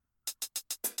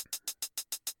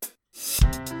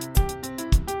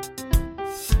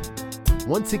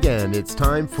Once again, it's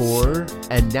time for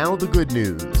And Now the Good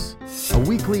News, a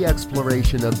weekly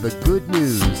exploration of the good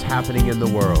news happening in the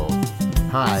world.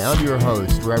 Hi, I'm your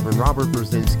host, Reverend Robert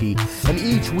Brzezinski, and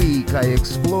each week I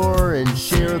explore and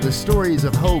share the stories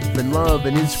of hope and love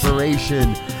and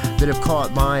inspiration that have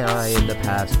caught my eye in the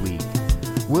past week.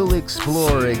 We'll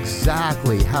explore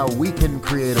exactly how we can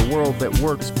create a world that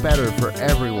works better for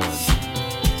everyone.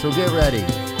 So get ready,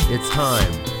 it's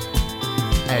time.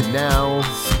 And now,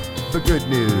 the good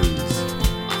news.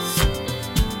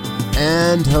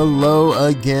 And hello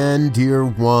again, dear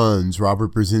ones.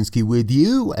 Robert Brzezinski with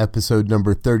you, episode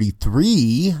number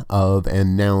 33 of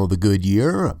And Now the Good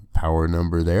Year, a power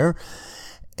number there.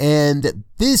 And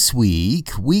this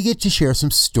week, we get to share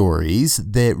some stories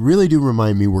that really do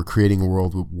remind me we're creating a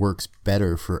world that works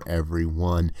better for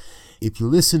everyone. If you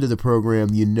listen to the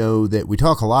program, you know that we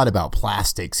talk a lot about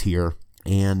plastics here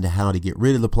and how to get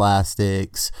rid of the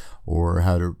plastics or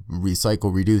how to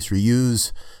recycle, reduce,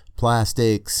 reuse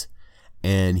plastics.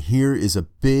 And here is a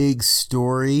big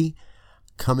story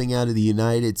coming out of the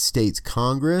United States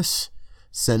Congress.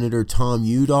 Senator Tom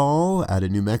Udall out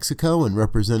of New Mexico and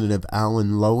Representative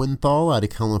Alan Lowenthal out of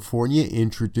California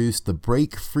introduced the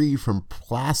Break Free from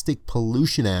Plastic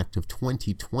Pollution Act of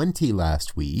 2020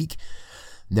 last week.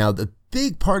 Now, the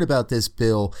big part about this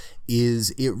bill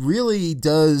is it really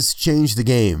does change the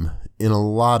game in a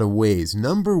lot of ways.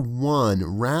 Number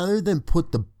one, rather than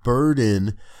put the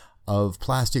burden of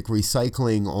plastic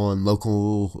recycling on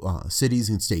local cities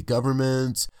and state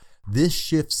governments, this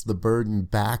shifts the burden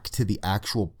back to the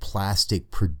actual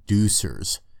plastic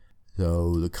producers.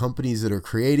 So the companies that are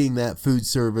creating that food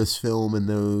service film and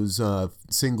those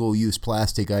single-use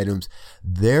plastic items,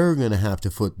 they're going to have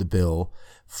to foot the bill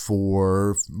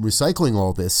for recycling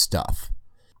all this stuff.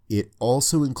 It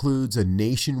also includes a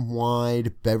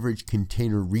nationwide beverage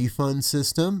container refund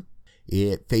system.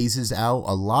 It phases out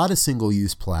a lot of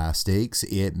single-use plastics.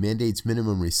 It mandates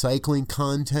minimum recycling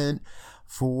content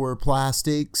for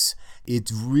plastics.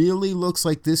 It really looks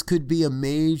like this could be a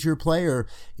major player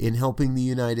in helping the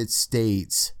United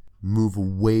States move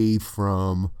away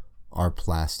from our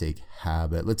plastic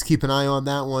habit. Let's keep an eye on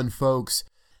that one, folks.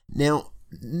 Now,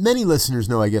 many listeners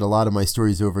know I get a lot of my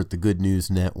stories over at the Good News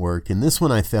Network, and this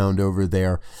one I found over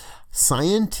there.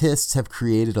 Scientists have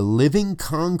created a living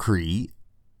concrete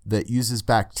that uses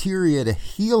bacteria to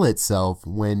heal itself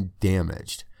when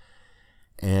damaged.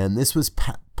 And this was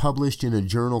published in a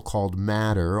journal called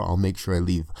Matter. I'll make sure I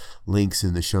leave links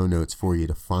in the show notes for you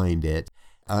to find it.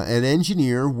 An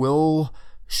engineer, Will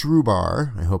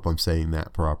Schrubar, I hope I'm saying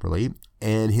that properly,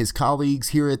 and his colleagues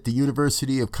here at the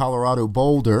University of Colorado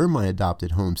Boulder, my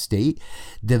adopted home state,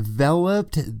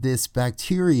 developed this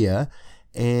bacteria,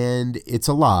 and it's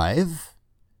alive.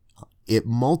 It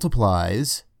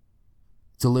multiplies,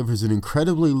 delivers an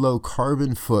incredibly low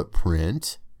carbon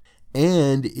footprint,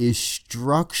 and is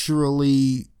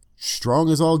structurally strong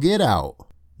as all get out.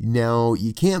 Now,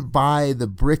 you can't buy the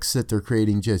bricks that they're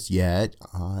creating just yet.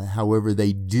 However,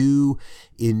 they do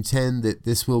intend that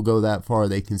this will go that far.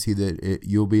 They can see that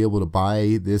you'll be able to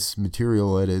buy this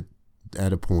material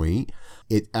at a point.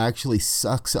 It actually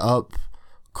sucks up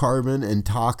carbon and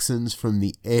toxins from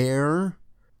the air.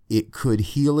 It could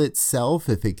heal itself.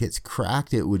 If it gets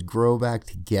cracked, it would grow back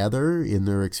together. In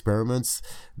their experiments,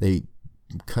 they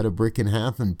cut a brick in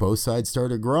half and both sides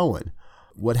started growing.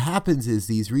 What happens is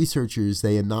these researchers,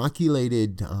 they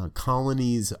inoculated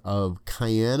colonies of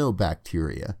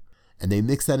cyanobacteria, and they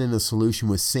mixed that in a solution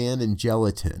with sand and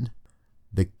gelatin.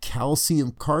 The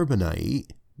calcium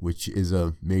carbonate, which is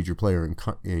a major player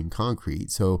in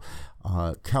concrete, so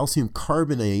calcium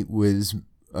carbonate was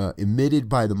emitted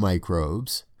by the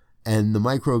microbes, and the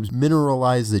microbes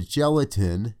mineralize the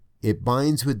gelatin. It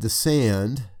binds with the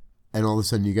sand, and all of a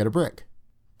sudden you got a brick.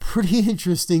 Pretty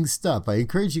interesting stuff. I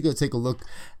encourage you to go take a look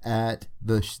at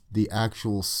the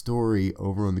actual story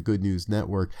over on the Good News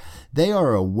Network. They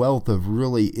are a wealth of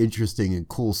really interesting and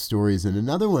cool stories. And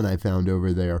another one I found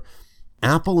over there,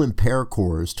 apple and pear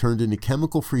cores turned into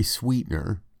chemical-free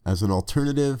sweetener as an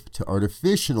alternative to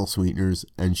artificial sweeteners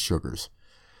and sugars.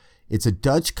 It's a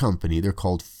Dutch company. They're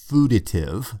called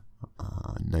Fooditive.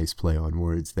 Nice play on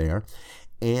words there.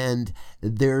 And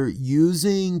they're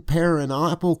using pear and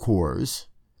apple cores,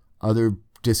 other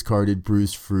discarded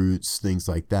bruised fruits, things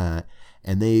like that.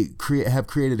 And they have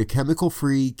created a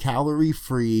chemical-free,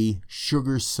 calorie-free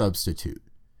sugar substitute.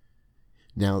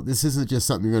 Now, this isn't just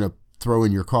something you're going to throw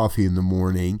in your coffee in the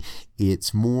morning.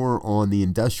 It's more on the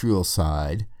industrial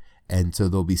side. And so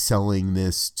they'll be selling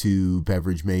this to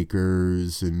beverage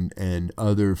makers and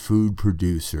other food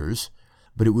producers.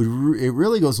 But it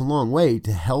really goes a long way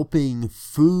to helping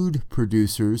food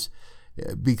producers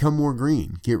become more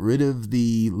green. Get rid of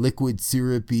the liquid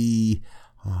syrupy,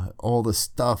 all the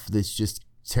stuff that's just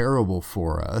terrible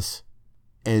for us,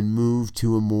 and move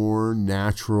to a more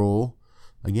natural,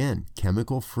 again,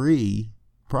 chemical-free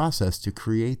process to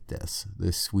create this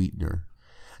sweetener.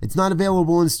 It's not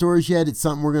available in stores yet. It's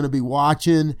something we're going to be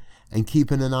watching and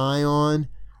keeping an eye on.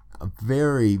 A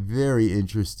very, very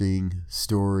interesting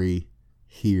story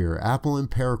here. Apple and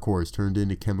pear cores turned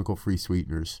into chemical-free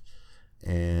sweeteners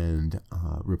and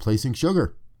replacing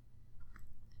sugar.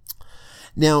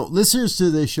 Now, listeners to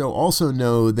this show also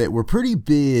know that we're pretty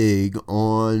big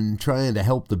on trying to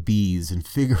help the bees and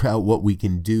figure out what we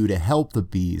can do to help the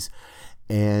bees.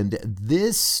 And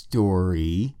this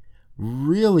story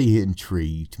really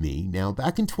intrigued me. Now,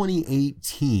 back in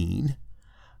 2018,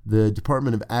 the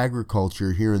Department of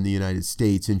Agriculture here in the United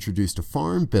States introduced a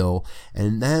farm bill,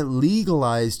 and that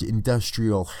legalized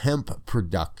industrial hemp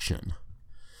production.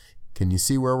 Can you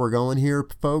see where we're going here,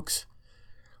 folks?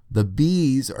 The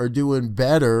bees are doing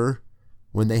better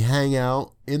when they hang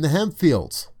out in the hemp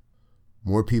fields.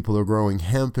 More people are growing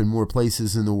hemp in more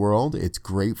places in the world. It's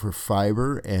great for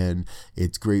fiber, and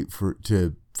it's great for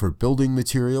building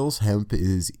materials. Hemp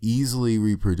is easily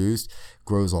reproduced,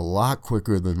 grows a lot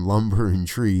quicker than lumber and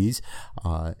trees,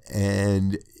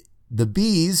 and the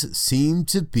bees seem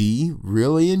to be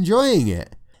really enjoying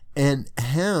it. And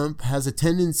hemp has a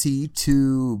tendency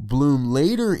to bloom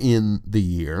later in the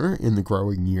year, in the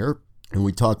growing year. And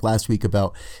we talked last week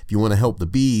about if you want to help the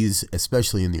bees,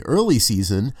 especially in the early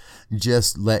season,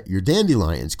 just let your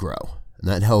dandelions grow. And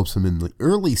that helps them in the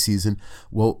early season.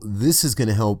 Well, this is going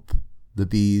to help the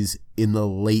bees in the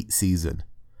late season.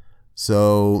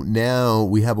 So now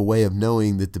we have a way of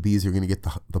knowing that the bees are going to get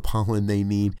the pollen they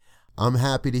need. I'm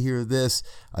happy to hear this.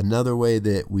 Another way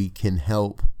that we can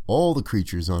help all the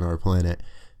creatures on our planet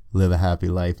live a happy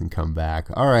life and come back.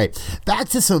 All right, back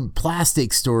to some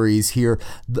plastic stories here.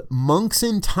 The monks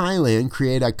in Thailand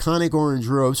create iconic orange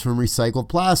robes from recycled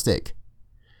plastic.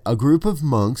 A group of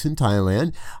monks in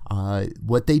Thailand,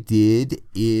 what they did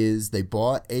is they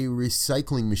bought a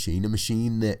recycling machine, a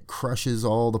machine that crushes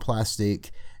all the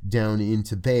plastic down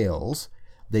into bales.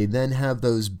 They then have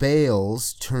those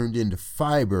bales turned into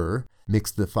fiber,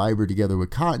 mix the fiber together with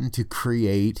cotton to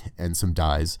create, and some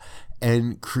dyes,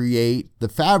 and create the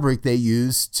fabric they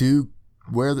use to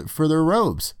wear for their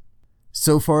robes.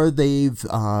 So far, they've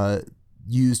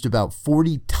used about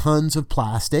 40 tons of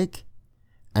plastic,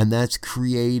 and that's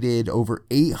created over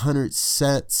 800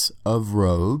 sets of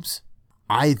robes.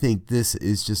 I think this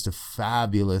is just a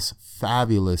fabulous,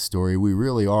 fabulous story. We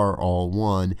really are all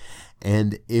one.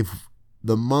 And if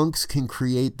the monks can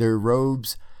create their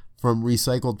robes from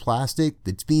recycled plastic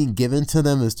that's being given to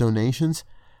them as donations,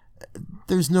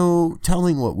 there's no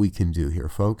telling what we can do here,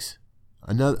 folks.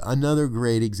 Another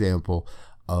great example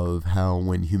of how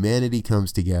when humanity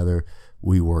comes together,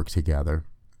 we work together.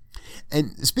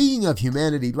 And speaking of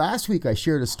humanity, last week I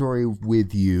shared a story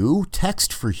with you,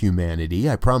 Text for Humanity.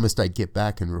 I promised I'd get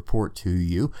back and report to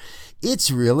you. It's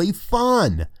really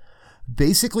fun.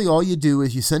 Basically, all you do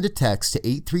is you send a text to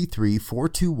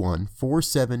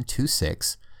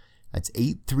 833-421-4726. That's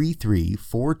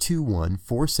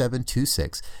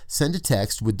 833-421-4726. Send a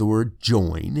text with the word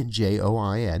JOIN,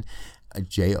 J-O-I-N,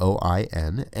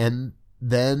 and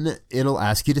then it'll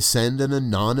ask you to send an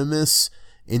anonymous,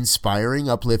 inspiring,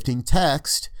 uplifting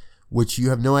text, which you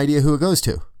have no idea who it goes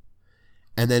to.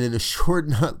 And then in a short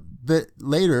bit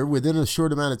later, within a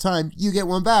short amount of time, you get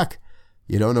one back.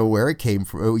 You don't know where it came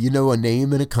from. You know a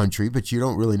name and a country, but you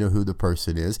don't really know who the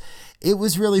person is. It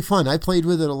was really fun. I played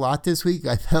with it a lot this week.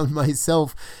 I found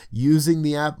myself using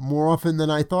the app more often than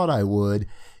I thought I would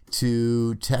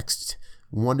to text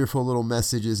wonderful little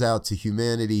messages out to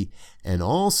humanity and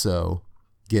also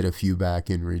get a few back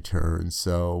in return.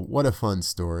 So what a fun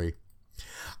story.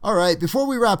 All right, before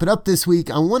we wrap it up this week,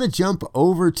 I want to jump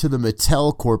over to the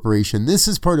Mattel Corporation. This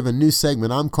is part of a new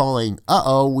segment I'm calling,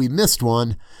 Uh-oh, We Missed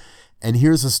One. And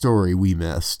here's a story we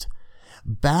missed.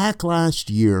 Back last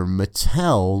year,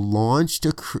 Mattel launched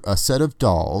a set of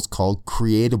dolls called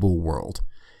Creatable World.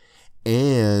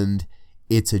 And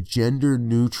it's a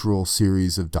gender-neutral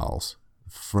series of dolls.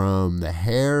 From the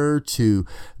hair to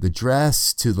the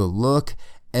dress to the look,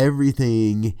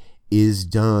 everything is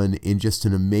done in just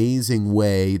an amazing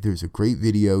way. There's a great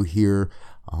video here.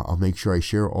 I'll make sure I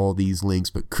share all these links.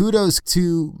 But kudos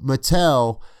to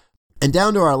Mattel. And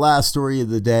down to our last story of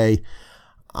the day,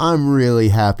 I'm really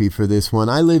happy for this one.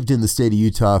 I lived in the state of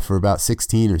Utah for about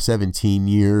 16 or 17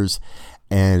 years,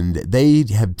 and they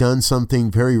have done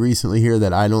something very recently here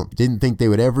that I didn't think they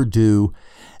would ever do.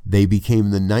 They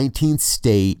became the 19th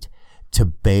state to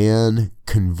ban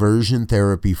conversion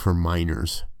therapy for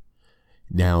minors.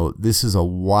 Now, this is a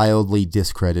wildly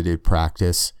discredited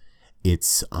practice. It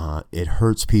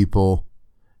hurts people,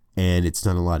 and it's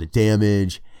done a lot of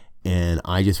damage. And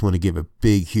I just want to give a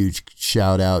big, huge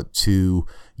shout out to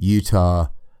Utah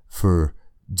for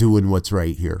doing what's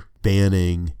right here,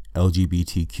 banning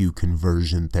LGBTQ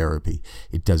conversion therapy.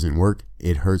 It doesn't work.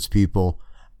 It hurts people.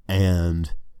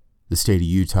 And the state of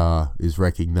Utah is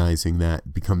recognizing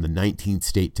that, become the 19th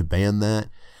state to ban that.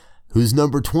 Who's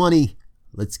number 20?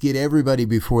 Let's get everybody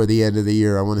before the end of the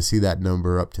year. I want to see that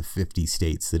number up to 50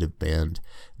 states that have banned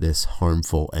this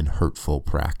harmful and hurtful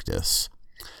practice.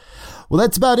 Well,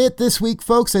 that's about it this week,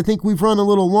 folks. I think we've run a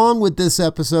little long with this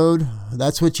episode.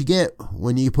 That's what you get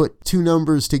when you put two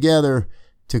numbers together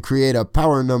to create a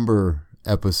power number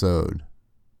episode.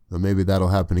 Or maybe that'll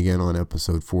happen again on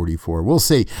episode 44. We'll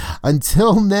see.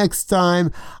 Until next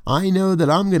time, I know that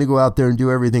I'm going to go out there and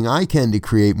do everything I can to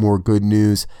create more good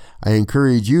news. I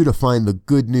encourage you to find the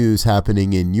good news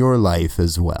happening in your life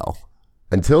as well.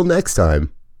 Until next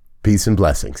time, peace and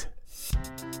blessings.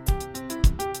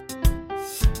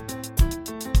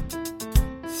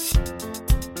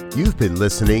 You've been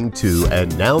listening to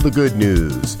And Now the Good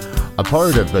News, a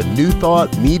part of the New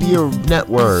Thought Media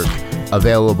Network,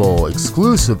 available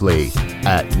exclusively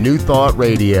at New Thought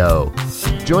Radio.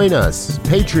 Join us,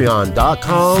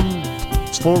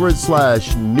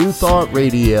 patreon.com/New Thought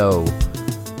Radio.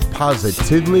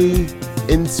 Positively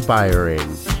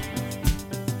inspiring.